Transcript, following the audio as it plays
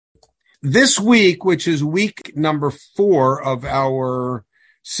this week, which is week number 4 of our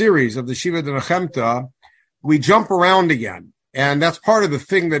series of the Shiva de Nechemta, we jump around again. And that's part of the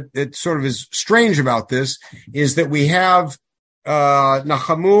thing that sort of is strange about this, is that we have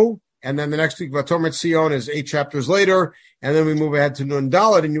Nachamu, and then the next week, Vatomer Tzion is 8 chapters later, and then we move ahead to Nun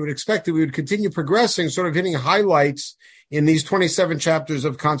Dalet, and you would expect that we would continue progressing, sort of hitting highlights in these 27 chapters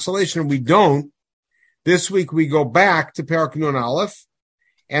of consolation. We don't. This week we go back to Perek Nun Aleph,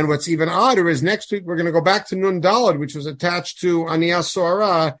 and what's even odder is next week we're going to go back to Nun Dalet, which was attached to Aniyas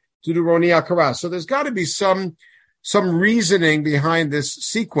Soara, to the Roni Akara. So there's got to be some reasoning behind this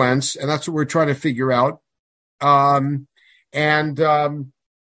sequence, and that's what we're trying to figure out. And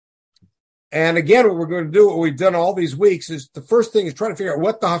again, what we're going to do, what we've done all these weeks, is the first thing is try to figure out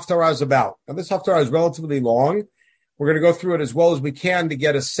what the Haftarah is about. Now, this Haftarah is relatively long. We're going to go through it as well as we can to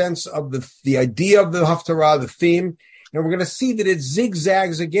get a sense of the idea of the Haftarah, the theme. And we're going to see that it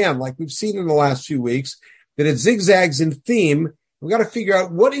zigzags again, like we've seen in the last few weeks, that it zigzags in theme. We've got to figure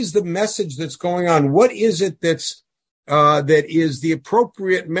out what is the message that's going on. What is it that is the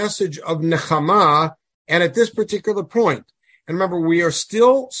appropriate message of Nechama, and at this particular point. And remember, we are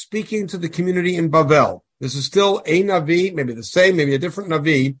still speaking to the community in Bavel. This is still a Navi, maybe the same, maybe a different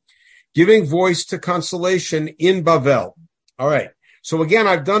Navi, giving voice to consolation in Bavel. All right. So again,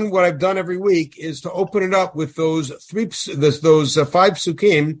 I've done what I've done every week, is to open it up with those 5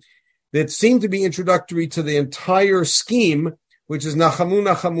 psukim that seem to be introductory to the entire scheme, which is Nachamu,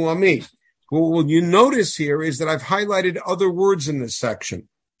 Nachamu Ami. What you notice here is that I've highlighted other words in this section.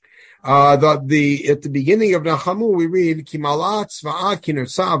 At the beginning of Nachamu, we read, Ki malat tzva'a ki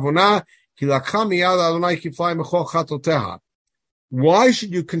nertza avona ki lakcha miyad Adonai kiflai mechol chatoteha. Why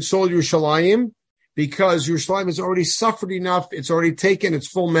should you console Yerushalayim? Because Yerushalayim has already suffered enough, it's already taken its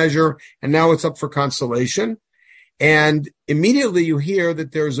full measure, and now it's up for consolation. And immediately you hear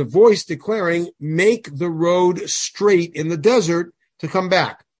that there's a voice declaring, make the road straight in the desert to come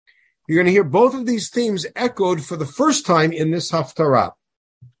back. You're going to hear both of these themes echoed for the first time in this Haftarah.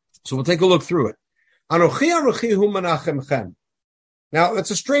 So we'll take a look through it. Anochi Anochi hu menachemchem. Now,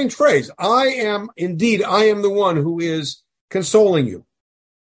 that's a strange phrase. I am the one who is consoling you.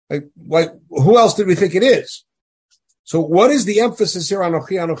 Like, who else did we think it is? So what is the emphasis here on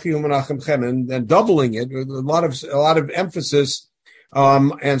Anochi Anochi hu menachemchem, and doubling it, a lot of emphasis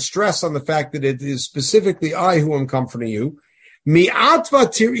and stress on the fact that it is specifically I who am comforting you. Mi'atva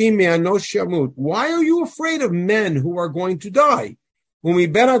tir'i me'anosh yamut. Why are you afraid of men who are going to die? And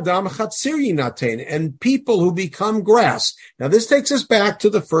people who become grass. Now this takes us back to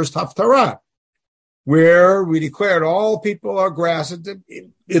the first Haftarah, where we declared all people are grass.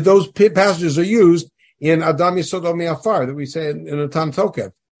 Those passages are used in Adam Yisod Me'afar, that we say in Atan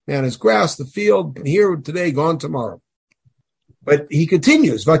Tokef. Man is grass, the field, here today, gone tomorrow. But he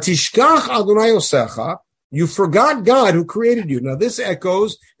continues, Vatishkach Adonai Yosecha, you forgot God who created you. Now this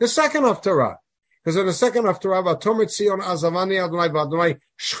echoes the second Haftarah. Because in the second Haftarah, Vatomer Tzion Azavani Adonai V'Adonai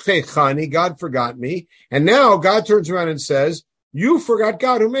Shchechani, God forgot me. And now God turns around and says, you forgot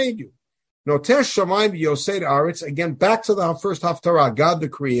God who made you. Notesh Shamayim Yosei Aretz, again, back to the first Haftarah, God the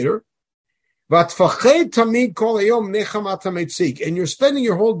Creator. Vatfached Tamid Kol Hayom Nechamat HaMetzik. And you're spending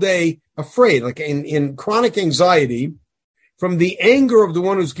your whole day afraid, like in chronic anxiety, from the anger of the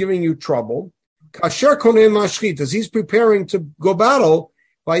one who's giving you trouble. Kasher Konen Mashchit, as he's preparing to go battle,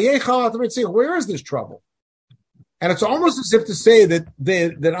 where is this trouble? And it's almost as if to say that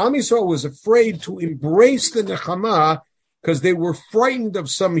Am Yisrael was afraid to embrace the Nechama because they were frightened of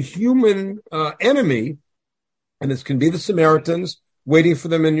some human enemy, and this can be the Samaritans waiting for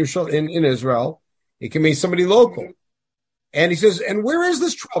them in Israel. It can be somebody local. And he says, and where is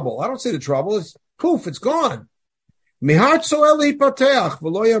this trouble? I don't see the trouble. It's poof, it's gone.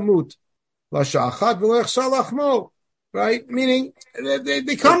 Right? Meaning,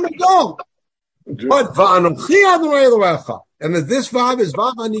 they come and go. But Va'anochi Adonai Elohecha. And this Vav is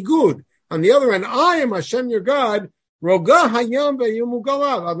Vav Anigud. On the other hand, I am Hashem your God. Roga Hayam Ve'yum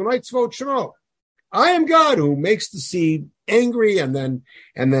Ugalav. Adonai Tzvot Shemo. I am God who makes the sea angry and then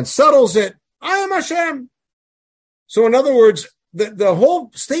settles it. I am Hashem. So in other words, the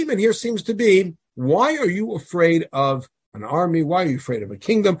whole statement here seems to be, why are you afraid of an army? Why are you afraid of a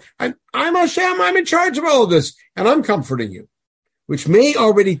kingdom? I'm Hashem. I'm in charge of all of this, and I'm comforting you, which may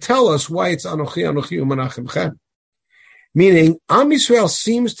already tell us why it's Anochi Anochi U'Menachemchem. Meaning, Am Yisrael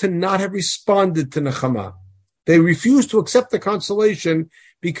seems to not have responded to Nechama. They refuse to accept the consolation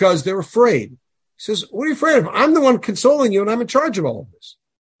because they're afraid. He says, what are you afraid of? I'm the one consoling you, and I'm in charge of all of this.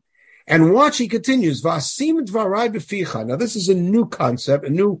 And watch, he continues, V'asim dvarai b'ficha. Now, this is a new concept, a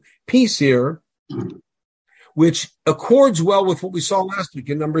new piece here, which accords well with what we saw last week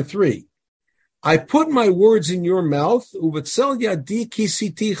in number 3. I put my words in your mouth.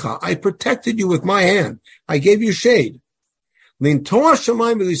 I protected you with my hand. I gave you shade. I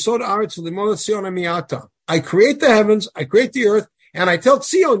create the heavens, I create the earth, and I tell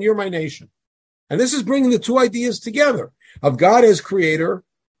Tzion, you're my nation. And this is bringing the two ideas together of God as creator,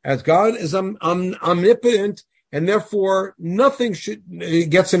 as God is omnipotent, and therefore nothing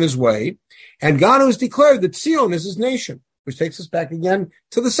gets in his way. And God has declared that Tzion is his nation, which takes us back again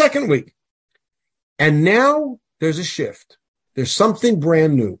to the second week. And now there's a shift. There's something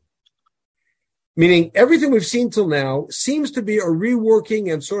brand new. Meaning everything we've seen till now seems to be a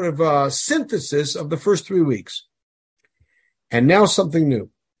reworking and sort of a synthesis of the first 3 weeks. And now something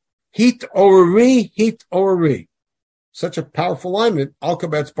new. Hit orari, hit orari. Such a powerful alignment.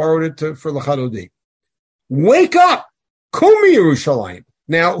 Al-Kabetz borrowed it for L'chadodi. Wake up! Kumi Yerushalayim.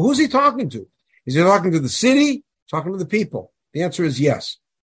 Now, who's he talking to? Is he talking to the city? Talking to the people? The answer is yes.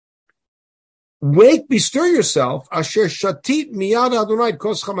 Wake, bestir yourself. Asher shatit miyad Adonai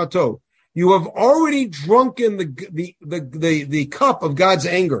kos chamato. You have already drunken the cup of God's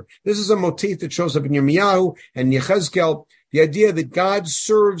anger. This is a motif that shows up in Yirmiyahu and Yechezkel. The idea that God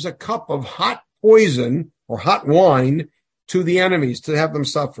serves a cup of hot poison or hot wine to the enemies to have them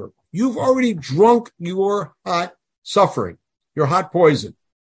suffer. You've already drunk your hot suffering, your hot poison,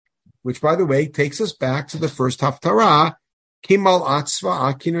 which, by the way, takes us back to the first haftarah. Kimal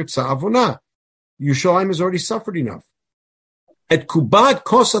atzva akinirtza avona. Yerushalayim has already suffered enough. At kubat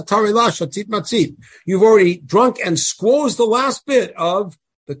kosa tarila shatit matzit. You've already drunk and squozed the last bit of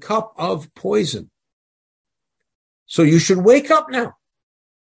the cup of poison. So you should wake up now.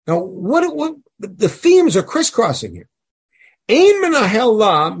 Now, what the themes are crisscrossing here. Ein menahel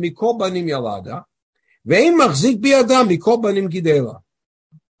la mikol banim yalada, ve'ein machzik bi'adam mikol banim gidela.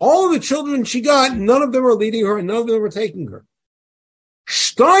 All of the children she got, none of them are leading her, and none of them are taking her.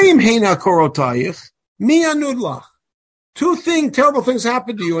 Shtayim heina korotayich, mi anud lach. Two terrible things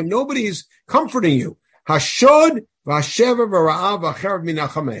happen to you, and nobody's comforting you. Hashod v'ashever v'ra'av v'acherev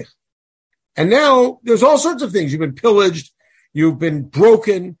minachamech. And now there's all sorts of things. You've been pillaged, you've been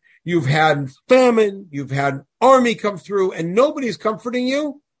broken, you've had famine, you've had army come through, and nobody's comforting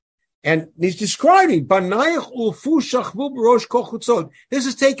you. And he's describing, Banayach ulfu shachvu b'rosh kol chutzot. This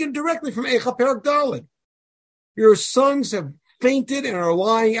is taken directly from Eicha Perek Daled. Your sons have fainted and are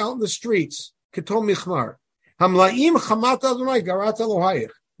lying out in the streets. Ketol michmar. Hamlaim chamat Adonai garat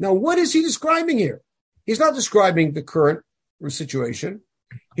Elohayich. Now, what is he describing here? He's not describing the current situation.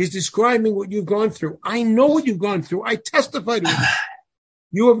 He's describing what you've gone through. I know what you've gone through. I testified with you.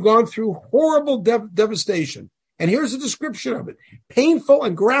 You have gone through horrible devastation. And here's a description of it. Painful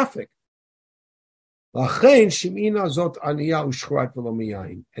and graphic. And we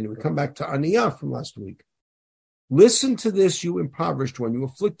come back to Aniyah from last week. Listen to this, you impoverished one, you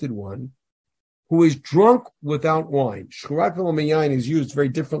afflicted one, who is drunk without wine. Shchurat v'lo miyayin is used very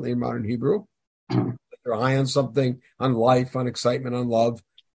differently in modern Hebrew. They're high on something, on life, on excitement, on love.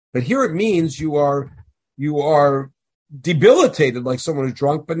 But here it means you are debilitated like someone who's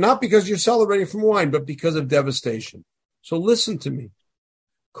drunk, but not because you're celebrating from wine, but because of devastation. So listen to me.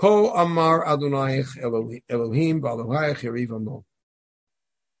 Ko amar Adonayich Elohim v'Elohayich yariv amo.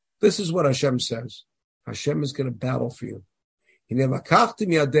 This is what Hashem says. Hashem is going to battle for you.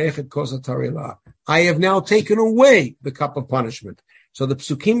 I have now taken away the cup of punishment. So the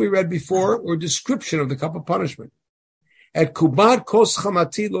psukim we read before were a description of the cup of punishment. At kubat kos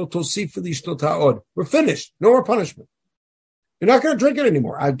chamati lo tosif lishnot ha'od. We're finished. No more punishment. You're not going to drink it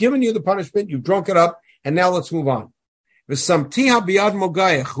anymore. I've given you the punishment. You've drunk it up. And now let's move on. V'samti ha'biyad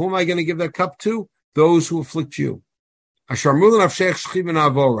mogayach. Who am I going to give that cup to? Those who afflict you. Asher mul nafshech shchiv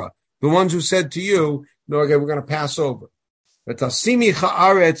avora. The ones who said to you, no, okay, we're going to pass over. V'tasimi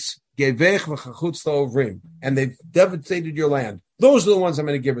cha'aretz gevech v'chachutz la'ovrim. And they've devastated your land. Those are the ones I'm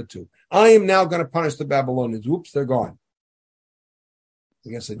going to give it to. I am now going to punish the Babylonians. Whoops, they're gone. I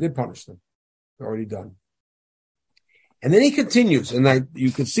guess I did punish them. They're already done. And then he continues, and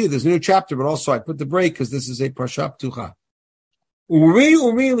you can see there's a new chapter, but also I put the break because this is a Parsha Ptucha. Uri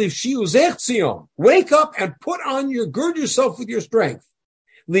uri livshi uzech Tzion. Wake up and gird yourself with your strength.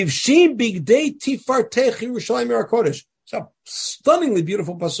 Livshi bigdei tifartech Yerushalayim HaKodesh. It's a stunningly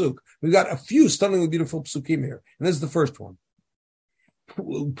beautiful pasuk. We've got a few stunningly beautiful psukim here, and this is the first one.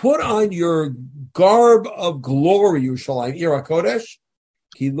 Put on your garb of glory, Yerushalayim HaKodesh.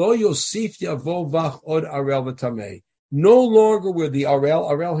 Ki lo yosif yavo vach od arel v'tamei. No longer will the arel.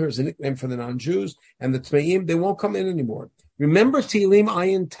 Arel here is a nickname for the non-Jews, and the tmeim, they won't come in anymore. Remember Tehillim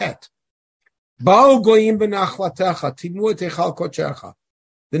Ayin Tet. Ba'u goyim b'nachlatecha, tidmu et echal kochecha.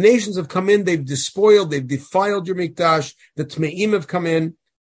 The nations have come in, they've despoiled, they've defiled your mikdash. The tmeim have come in.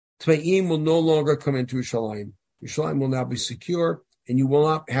 Tve'im will no longer come into Yerushalayim. Yerushalayim will now be secure, and you will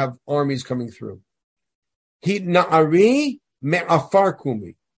not have armies coming through. Hitna'ari me'afar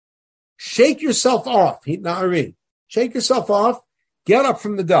kumi. Shake yourself off. Hitna'ari. Shake yourself off. Get up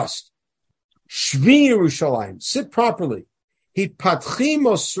from the dust. Shvi Yerushalayim. Sit properly. Hitpatchi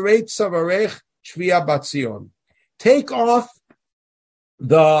mosrei tzavarech shviya batzion. Take off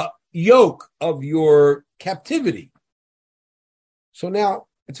the yoke of your captivity. So now,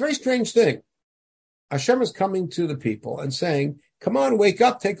 it's a very strange thing. Hashem is coming to the people and saying, come on, wake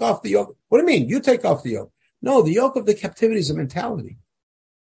up, take off the yoke. What do you mean? You take off the yoke. No, the yoke of the captivity is a mentality.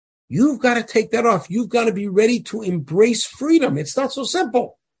 You've got to take that off. You've got to be ready to embrace freedom. It's not so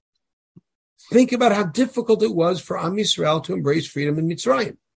simple. Think about how difficult it was for Am Yisrael to embrace freedom in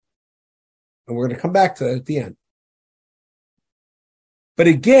Mitzrayim. And we're going to come back to that at the end. But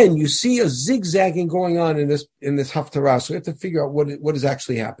again, you see a zigzagging going on in this haftarah. So we have to figure out what is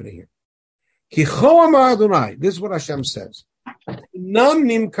actually happening here. Kicho amar Adonai. This is what Hashem says. Nam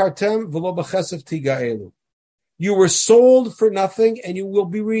nimkartem v'lo b'chesef tigaelu. You were sold for nothing, and you will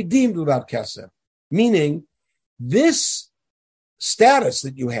be redeemed without kesef. Meaning, this status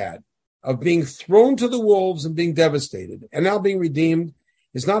that you had of being thrown to the wolves and being devastated, and now being redeemed,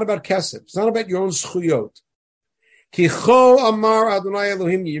 is not about kesef. It's not about your own schuyot. Kicho amar Adonai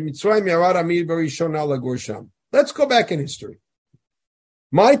Elohim Mitzrayim yarad amid barishon ala gorsham. Let's go back in history.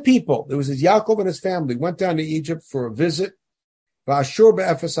 My people, there was Yaakov and his family, went down to Egypt for a visit, v'ashur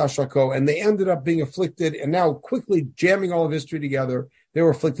be'efes hashako, and they ended up being afflicted, and now quickly jamming all of history together. They were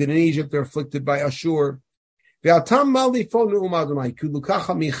afflicted in Egypt, they were afflicted by Ashur. Ve'atam malifo nu'um Adonai,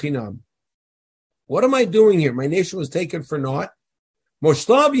 kulukacha michinam. What am I doing here? My nation was taken for naught.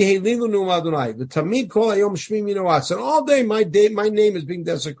 Moshlav yehelilu nu'um Adonai, v'tamid kol hayom shmi minoatz, and all day my name is being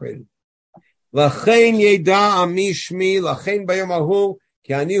desecrated. Lachein yeda ami shmi, lachein bayom ahu,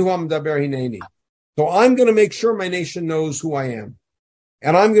 so I'm going to make sure my nation knows who I am.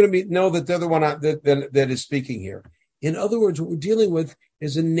 And I'm going to know that they're the one that is speaking here. In other words, what we're dealing with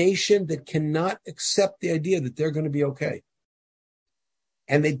is a nation that cannot accept the idea that they're going to be okay.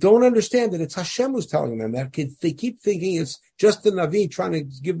 And they don't understand that it's Hashem who's telling them that. They keep thinking it's just the Navi trying to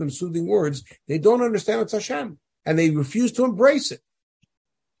give them soothing words. They don't understand it's Hashem. And they refuse to embrace it.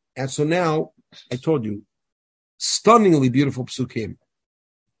 And so now, I told you, stunningly beautiful psukim.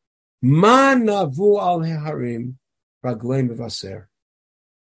 Ma navu al heharim raglei mevaser.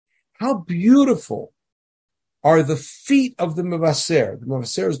 How beautiful are the feet of the mevaser. The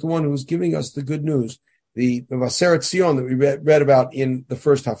mevaser is the one who is giving us the good news. The mevaser at Zion that we read about in the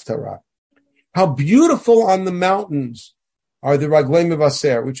first haftarah. How beautiful on the mountains are the raglei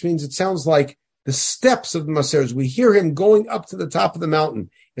mevaser, which means it sounds like the steps of the mevaser. We hear him going up to the top of the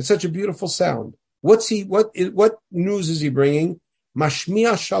mountain. It's such a beautiful sound. What news is he bringing?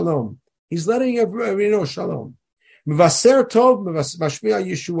 Mashmiya shalom. He's letting everybody know shalom. Mevaser tov, mashmiya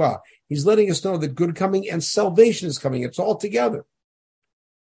Yeshua. He's letting us know that good coming and salvation is coming. It's all together.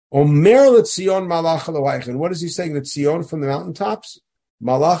 Omer l'Tzion malach Elohayich. And what is he saying? That Tzion from the mountaintops?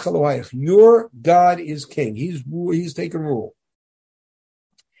 Malach Elohayich. Your God is king. He's taken rule.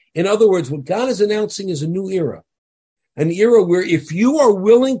 In other words, what God is announcing is a new era. An era where if you are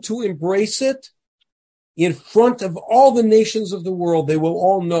willing to embrace it, in front of all the nations of the world, they will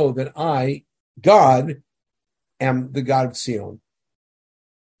all know that I, God, am the God of Zion.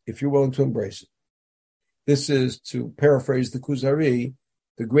 If you're willing to embrace it. This is, to paraphrase the Kuzari,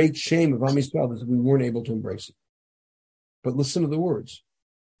 the great shame of Am Yisrael is that we weren't able to embrace it. But listen to the words.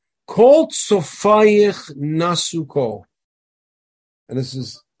 Kol tzofayich nasu kol. And this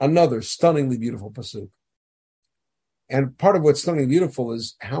is another stunningly beautiful pasuk. And part of what's stunningly beautiful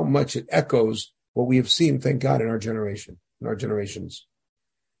is how much it echoes what we have seen, thank God, in our generations.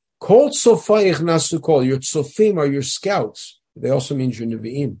 Kol tzofayich nasu kol. Your tzofim are your scouts. They also mean your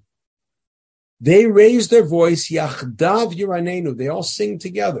nevi'im. They raise their voice, yachdav yiranenu. They all sing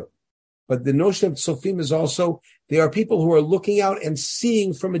together. But the notion of tzofim is also, they are people who are looking out and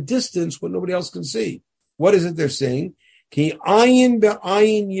seeing from a distance what nobody else can see. What is it they're saying? Ki ayin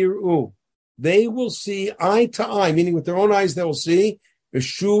be'ayin yir'u. They will see eye to eye, meaning with their own eyes they will see,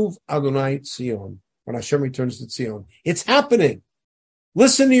 Beshuv Adonai Tzion, when Hashem returns to Tzion. It's happening.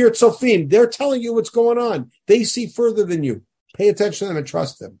 Listen to your tzofim. They're telling you what's going on. They see further than you. Pay attention to them and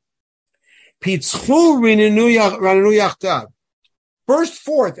trust them. Pitzchu rinenu yachtav. Burst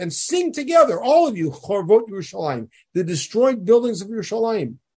forth and sing together, all of you, Chorvot Yerushalayim, the destroyed buildings of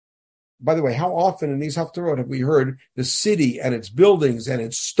Yerushalayim. By the way, how often in these haftarot have we heard the city and its buildings and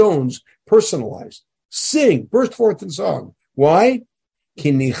its stones personalized? Sing, burst forth in song. Why?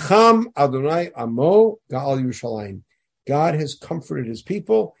 Kinicham Adonai Amo Ga'al Yerushalayim. God has comforted his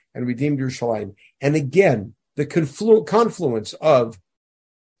people and redeemed Yerushalayim. And again, the confluence of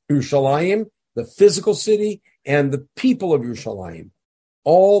Yerushalayim, the physical city, and the people of Yerushalayim,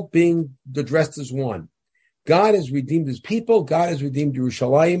 all being addressed as one. God has redeemed his people. God has redeemed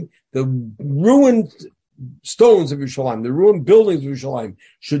Yerushalayim. The ruined stones of Yerushalayim, the ruined buildings of Yerushalayim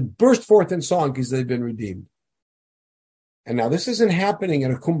should burst forth in song because they've been redeemed. And now this isn't happening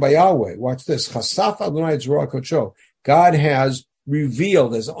in a kumbaya way. Watch this. Chasaf Adonai et Ruach Kodsho. God has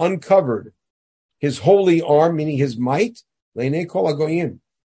revealed, has uncovered his holy arm, meaning his might, leinei kol hagoyim,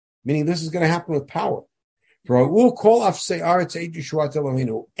 meaning this is going to happen with power. Every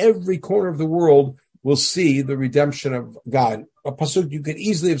corner of the world will see the redemption of God. A pasuk you could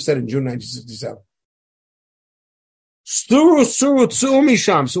easily have said in June 1967. Sturu suru tzu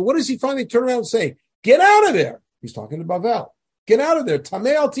misham. So what does he finally turn around and say? Get out of there. He's talking to Bavel. Get out of there.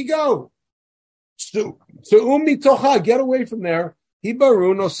 Tamei al tigo. Mitocha. Get away from there.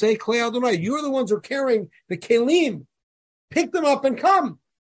 Hibaru no say klei Adonai. You're the ones who are carrying the kelim. Pick them up and come.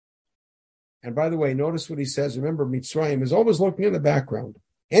 And by the way, notice what he says. Remember, Mitzrayim is always looking in the background.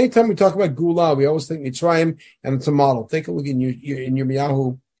 Anytime we talk about Gula, we always think Mitzrayim, and it's a model. Take a look in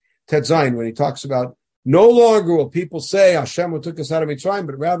Yirmiyahu Tetzayin when he talks about no longer will people say Hashem who took us out of Mitzrayim,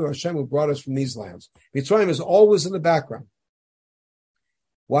 but rather Hashem who brought us from these lands. Mitzrayim is always in the background.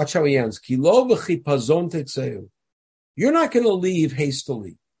 Watch how he ends. Ki lo v'chipazon tetzeu. You're not going to leave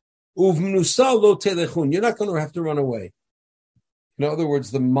hastily. Uv'mnusa lo telechun. You're not going to have to run away. In other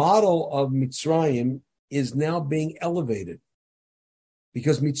words, the model of Mitzrayim is now being elevated.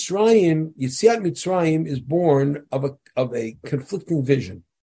 Because Mitzrayim, Yetziat Mitzrayim is born of a conflicting vision.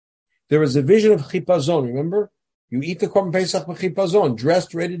 There is a vision of chipazon, remember? You eat the Korban Pesach with chipazon,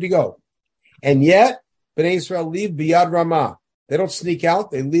 dressed, ready to go. And yet, Bnei Israel leave biyad ramah. They don't sneak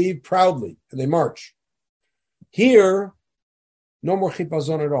out, they leave proudly, and they march. Here, no more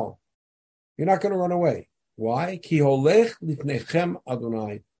chipazon at all. You're not going to run away. Why? Ki holech lifnechem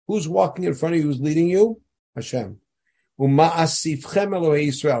Adonai. Who's walking in front of you? Who's leading you? Hashem. Uma'asifchem Elohei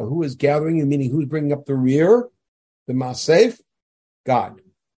Yisrael. Who is gathering you? Meaning, who's bringing up the rear? The Ma'asef? God.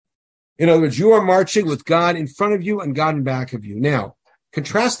 In other words, you are marching with God in front of you and God in back of you. Now,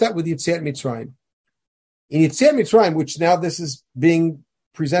 contrast that with Yetziat Mitzrayim. In Yetziat Mitzrayim, which now this is being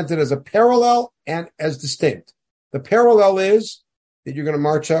presented as a parallel and as distinct. The parallel is that you're going to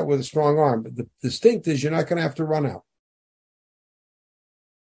march out with a strong arm. But the distinct is you're not going to have to run out.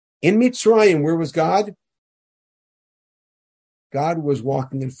 In Mitzrayim, where was God? God was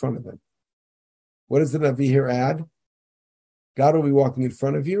walking in front of them. What does the Navi here add? God will be walking in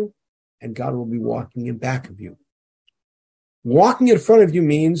front of you, and God will be walking in back of you. Walking in front of you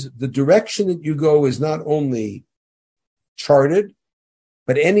means the direction that you go is not only charted,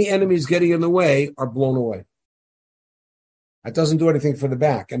 but any enemies getting in the way are blown away. That doesn't do anything for the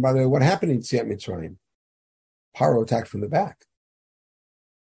back. And by the way, what happened in Yetziat Mitzrayim? Paro attacked from the back.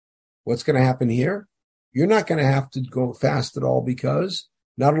 What's going to happen here? You're not going to have to go fast at all because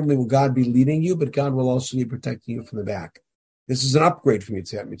not only will God be leading you, but God will also be protecting you from the back. This is an upgrade from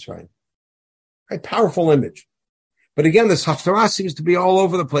Yetziat Mitzrayim. A powerful image. But again, this Haftarah seems to be all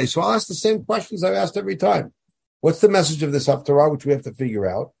over the place. So I'll ask the same questions I've asked every time. What's the message of this Haftarah, which we have to figure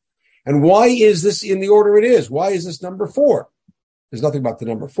out? And why is this in the order it is? Why is this number 4? There's nothing about the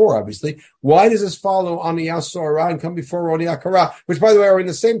number 4, obviously. Why does this follow Aniyah Sorah and come before Roni Akara, which, by the way, are in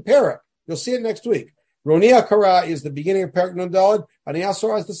the same parak? You'll see it next week. Roni Akara is the beginning of parak Nun Daled. Aniyah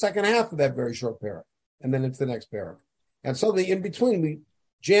Sorah is the second half of that very short parak. And then it's the next parak. And suddenly, in between, we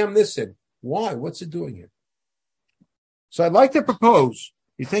jam this in. Why? What's it doing here? So I'd like to propose,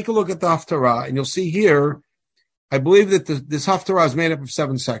 you take a look at the Haftarah, and you'll see here, I believe that this Haftarah is made up of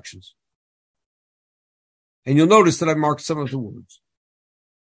 7 sections. And you'll notice that I've marked some of the words.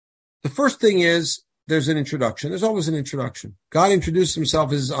 The first thing is, there's an introduction. There's always an introduction. God introduced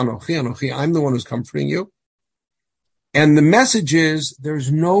himself as Anochi, Anochi, I'm the one who's comforting you. And the message is,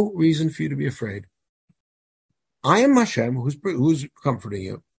 there's no reason for you to be afraid. I am Hashem who's comforting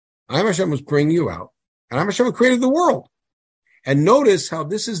you. I am Hashem who's bringing you out. And I'm Hashem who created the world. And notice how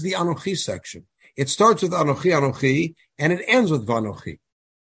this is the Anochi section. It starts with Anochi, Anochi, and it ends with Vanochi.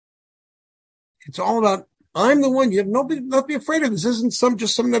 It's all about, I'm the one, you have nobody, not be afraid of. This isn't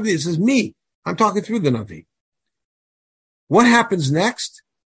just some Navi. This is me. I'm talking through the Navi. What happens next?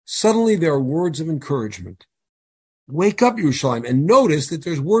 Suddenly there are words of encouragement. Wake up, Yerushalayim, and notice that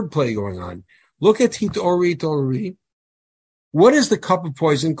there's wordplay going on. Look at Hitori, Tori. What is the cup of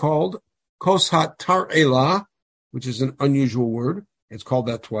poison called? Koshat Tar Elah, which is an unusual word. It's called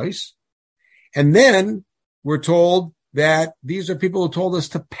that twice. And then we're told that these are people who told us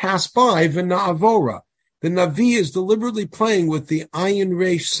to pass by V'na'avora. the Navi is deliberately playing with the ayin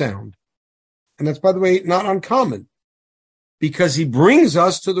resh sound. And that's, by the way, not uncommon, because he brings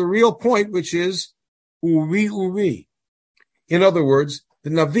us to the real point, which is uri uri. In other words, the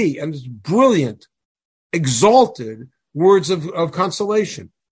Navi, and it's brilliant, exalted words of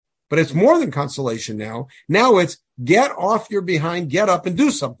consolation. But it's more than consolation now. Now it's get off your behind, get up and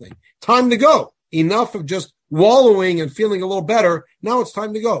do something. Time to go. Enough of just wallowing and feeling a little better. Now it's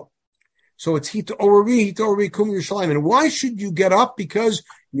time to go. So it's hit orari kum Yerushalayim. And why should you get up? Because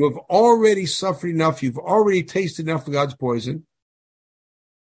you have already suffered enough. You've already tasted enough of God's poison.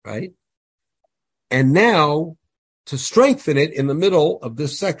 Right? And now, to strengthen it in the middle of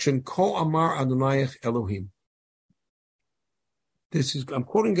this section, Ko Amar Adonai Elohim. I'm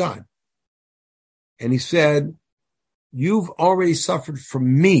quoting God. And he said, you've already suffered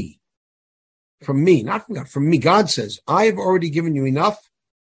from me. From me, not from God, from me. God says, I have already given you enough.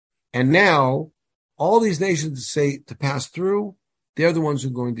 And now all these nations to pass through, they're the ones who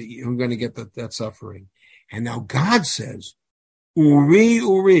are going to get that suffering. And now God says, Uri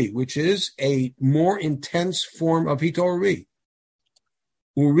Uri, which is a more intense form of Hitori.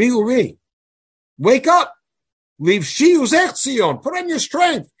 Uri Uri. Wake up. Leave Shiuzech Zion. Put on your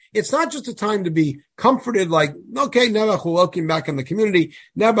strength. It's not just a time to be comforted like, okay, Nebuch will welcome you back in the community.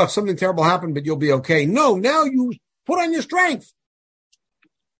 Nebuch, something terrible happened, but you'll be okay. No, now you put on your strength.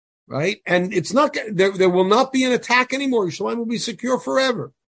 Right? And it's not, there will not be an attack anymore. Yerushalayim will be secure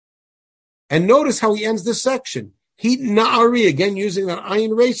forever. And notice how he ends this section. Heat na'ari, again using that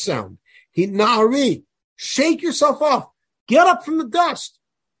ayin resh sound. Heat na'ari. Shake yourself off. Get up from the dust.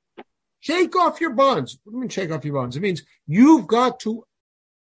 Shake off your bonds. What do you mean shake off your bonds? It means you've got to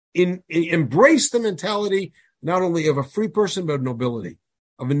embrace the mentality not only of a free person, but of nobility,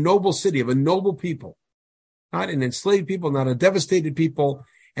 of a noble city, of a noble people. Not an enslaved people, not a devastated people,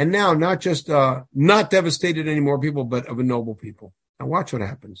 and now not just not devastated anymore people, but of a noble people. Now watch what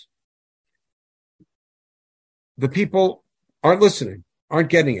happens. The people aren't listening, aren't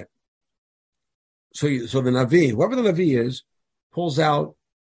getting it. So the Navi, whoever the Navi is, pulls out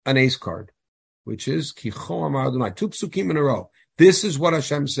an ace card, which is Kicho Amar Adonai, 2 psukim in a row. This is what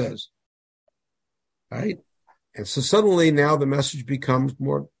Hashem says. Right? And so suddenly now the message becomes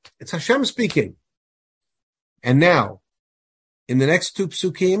more, it's Hashem speaking. And now, in the next 2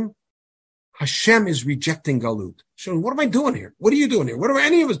 psukim, Hashem is rejecting Galut. So what am I doing here? What are you doing here? What are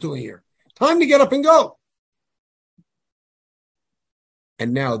any of us doing here? Time to get up and go.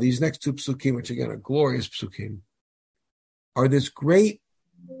 And now these next 2 psukim, which again are glorious psukim, are this great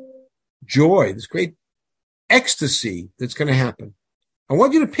joy, this great ecstasy that's going to happen. I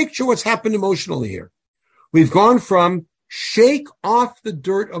want you to picture what's happened emotionally here. We've gone from shake off the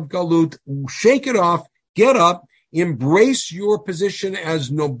dirt of Galut, shake it off, get up, embrace your position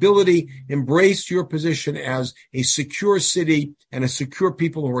as nobility, embrace your position as a secure city and a secure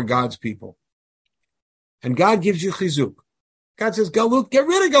people who are God's people. And God gives you chizuk. God says, Galut, get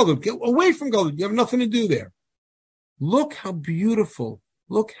rid of Galut, get away from Galut. You have nothing to do there. Look how beautiful,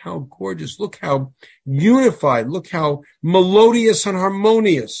 look how gorgeous, look how unified, look how melodious and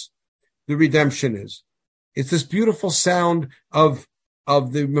harmonious the redemption is. It's this beautiful sound of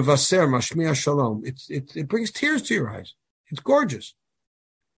the Mevaser, Mashmiach Shalom. It brings tears to your eyes. It's gorgeous.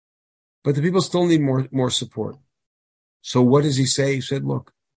 But the people still need more support. So what does he say? He said,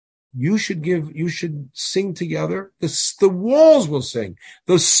 look, you should sing together. The walls will sing.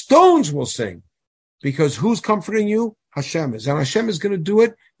 The stones will sing. Because who's comforting you? Hashem is. And Hashem is going to do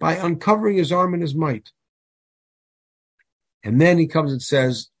it by uncovering his arm and his might. And then he comes and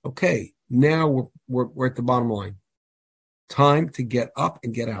says, okay, now we're at the bottom line. Time to get up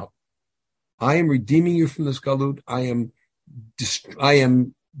and get out. I am redeeming you from this galut. I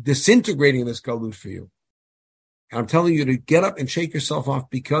am disintegrating this galut for you. And I'm telling you to get up and shake yourself off,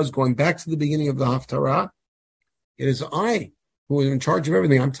 because going back to the beginning of the Haftarah, it is I who am in charge of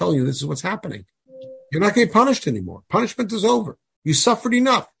everything. I'm telling you, this is what's happening. You're not getting punished anymore. Punishment is over. You suffered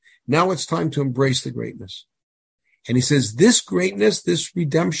enough. Now it's time to embrace the greatness. And he says, this greatness, this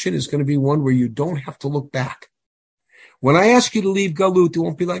redemption is going to be one where you don't have to look back. When I ask you to leave Galut, it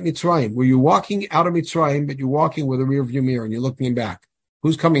won't be like Mitzrayim, where you're walking out of Mitzrayim, but you're walking with a rear view mirror and you're looking back.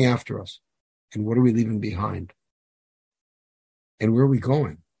 Who's coming after us? And what are we leaving behind? And where are we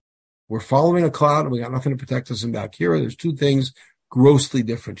going? We're following a cloud and we got nothing to protect us in back here. There's 2 things grossly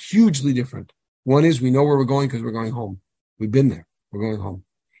different, hugely different. One is we know where we're going because we're going home. We've been there. We're going home.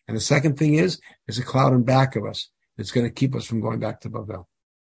 And the second thing is there's a cloud in back of us that's going to keep us from going back to Bavel.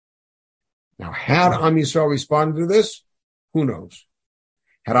 Now, had Am Yisrael responded to this, who knows?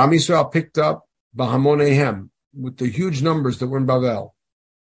 Had Am Yisrael picked up Bahamonehem with the huge numbers that were in Bavel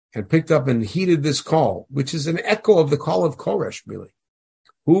and picked up and heeded this call, which is an echo of the call of Koresh, really.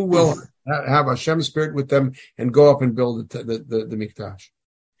 Who will have Hashem's spirit with them and go up and build the Mikdash?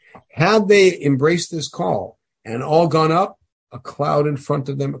 Had they embraced this call and all gone up, a cloud in front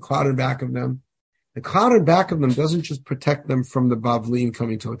of them, a cloud in back of them, the cloud in back of them doesn't just protect them from the Bavlim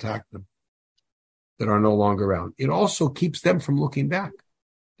coming to attack them that are no longer around. It also keeps them from looking back.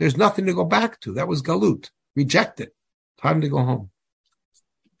 There's nothing to go back to. That was Galut. Reject it. Time to go home.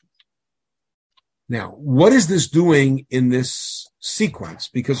 Now, what is this doing in this sequence?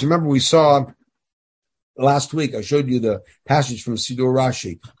 Because remember, we saw last week, I showed you the passage from Sidur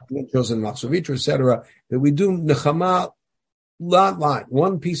Rashi, chosen Machzor, etc., that we do Nechama lot,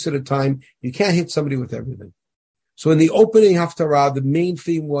 one piece at a time. You can't hit somebody with everything. So in the opening Haftarah, the main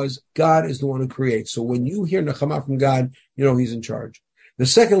theme was God is the one who creates. So when you hear Nechama from God, you know He's in charge. The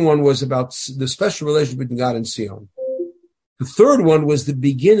second one was about the special relationship between God and Sion. The third one was the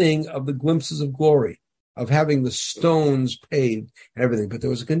beginning of the glimpses of glory, of having the stones paved and everything. But there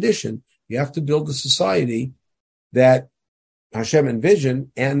was a condition. You have to build a society that Hashem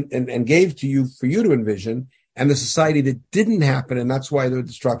envisioned and gave to you for you to envision, and the society that didn't happen, and that's why the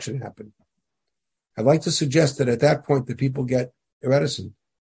destruction happened. I'd like to suggest that at that point the people get reticent.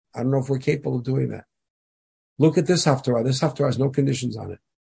 I don't know if we're capable of doing that. Look at this Haftarah. This Haftarah has no conditions on it.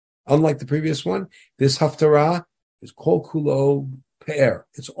 Unlike the previous one, this Haftarah is Kol Kulo Pe'er.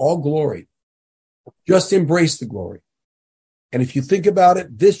 It's all glory. Just embrace the glory. And if you think about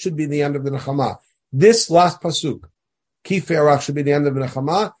it, this should be the end of the Nechama. This last pasuk, Ki Fe'arach, should be the end of the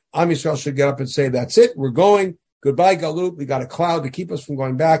Nechama. Am Yisrael should get up and say, that's it, we're going. Goodbye, Galut. We got a cloud to keep us from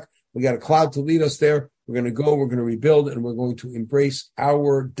going back. We got a cloud to lead us there. We're going to go, we're going to rebuild, and we're going to embrace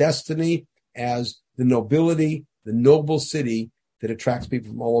our destiny as the nobility, the noble city that attracts people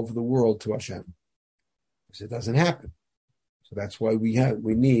from all over the world to Hashem. Because it doesn't happen. So that's why we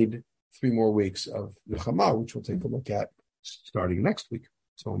need 3 more weeks of Nechama, which we'll take a look at starting next week.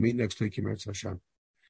 So we'll meet next week, Yemir Hashem.